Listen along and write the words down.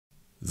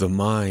The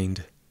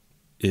mind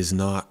is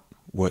not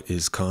what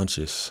is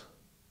conscious.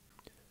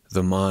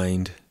 The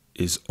mind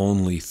is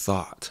only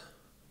thought,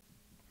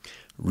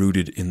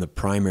 rooted in the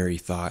primary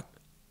thought,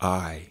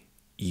 I,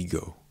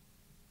 ego.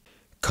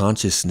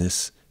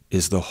 Consciousness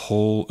is the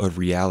whole of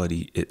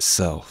reality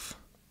itself,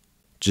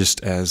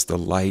 just as the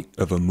light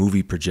of a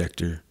movie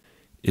projector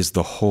is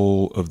the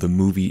whole of the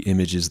movie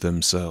images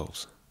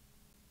themselves.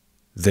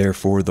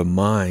 Therefore, the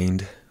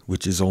mind,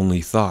 which is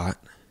only thought,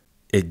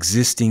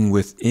 existing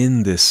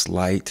within this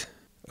light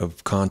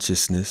of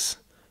consciousness,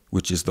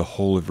 which is the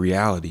whole of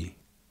reality,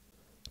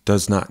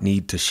 does not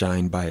need to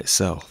shine by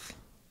itself.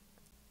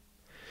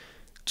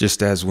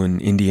 Just as when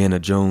Indiana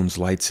Jones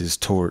lights his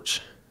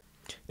torch,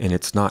 and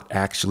it's not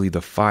actually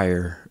the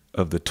fire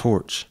of the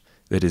torch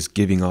that is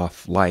giving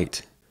off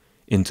light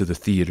into the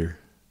theater.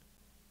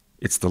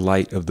 It's the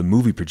light of the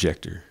movie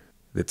projector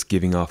that's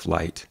giving off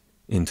light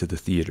into the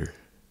theater.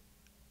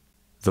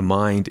 The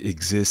mind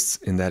exists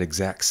in that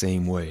exact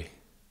same way.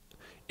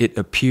 It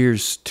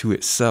appears to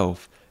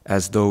itself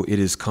as though it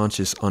is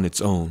conscious on its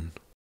own,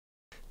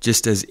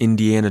 just as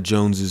Indiana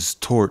Jones's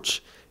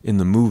torch in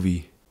the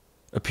movie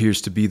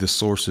appears to be the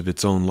source of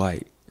its own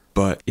light,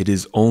 but it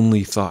is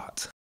only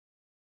thought,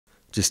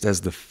 just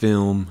as the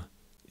film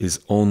is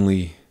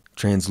only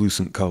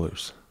translucent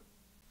colors.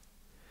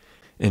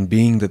 And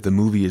being that the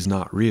movie is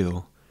not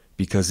real,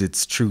 because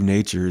its true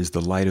nature is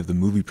the light of the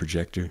movie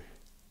projector,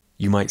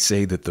 you might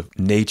say that the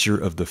nature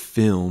of the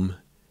film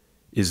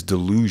is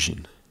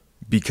delusion,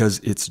 because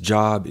its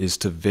job is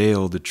to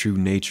veil the true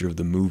nature of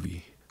the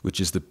movie, which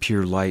is the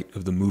pure light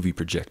of the movie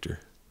projector.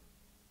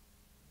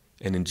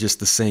 And in just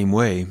the same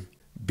way,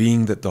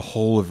 being that the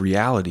whole of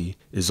reality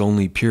is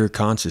only pure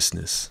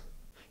consciousness,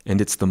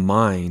 and it's the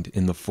mind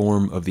in the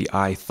form of the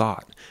I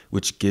thought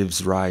which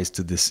gives rise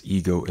to this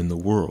ego in the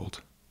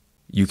world.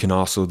 You can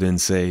also then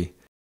say,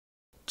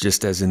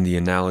 just as in the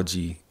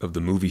analogy of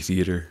the movie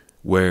theater,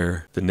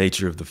 where the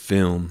nature of the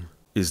film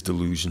is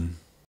delusion,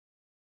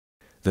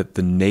 that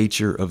the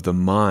nature of the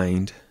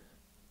mind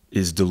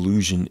is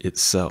delusion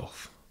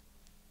itself.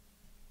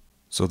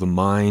 So the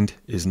mind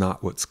is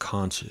not what's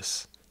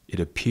conscious. It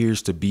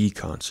appears to be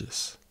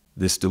conscious.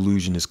 This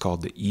delusion is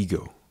called the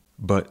ego.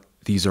 But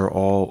these are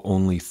all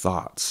only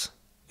thoughts,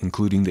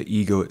 including the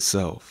ego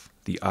itself.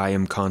 The I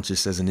am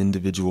conscious as an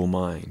individual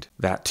mind.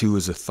 That too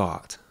is a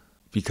thought.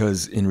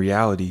 Because in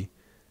reality,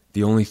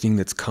 the only thing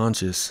that's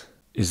conscious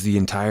is the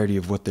entirety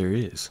of what there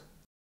is.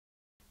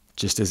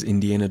 Just as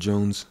Indiana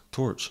Jones'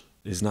 torch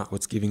is not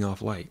what's giving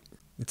off light.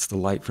 It's the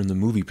light from the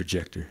movie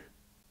projector.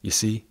 You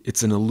see,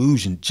 it's an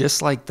illusion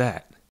just like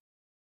that.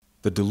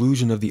 The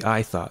delusion of the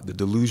I thought, the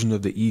delusion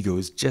of the ego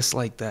is just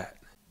like that.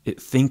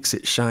 It thinks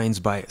it shines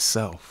by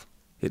itself.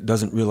 It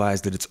doesn't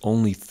realize that it's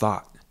only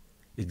thought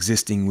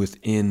existing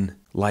within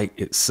light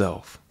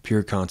itself,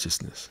 pure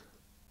consciousness.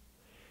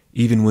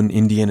 Even when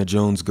Indiana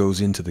Jones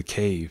goes into the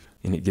cave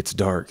and it gets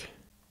dark,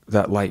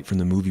 that light from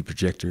the movie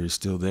projector is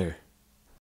still there.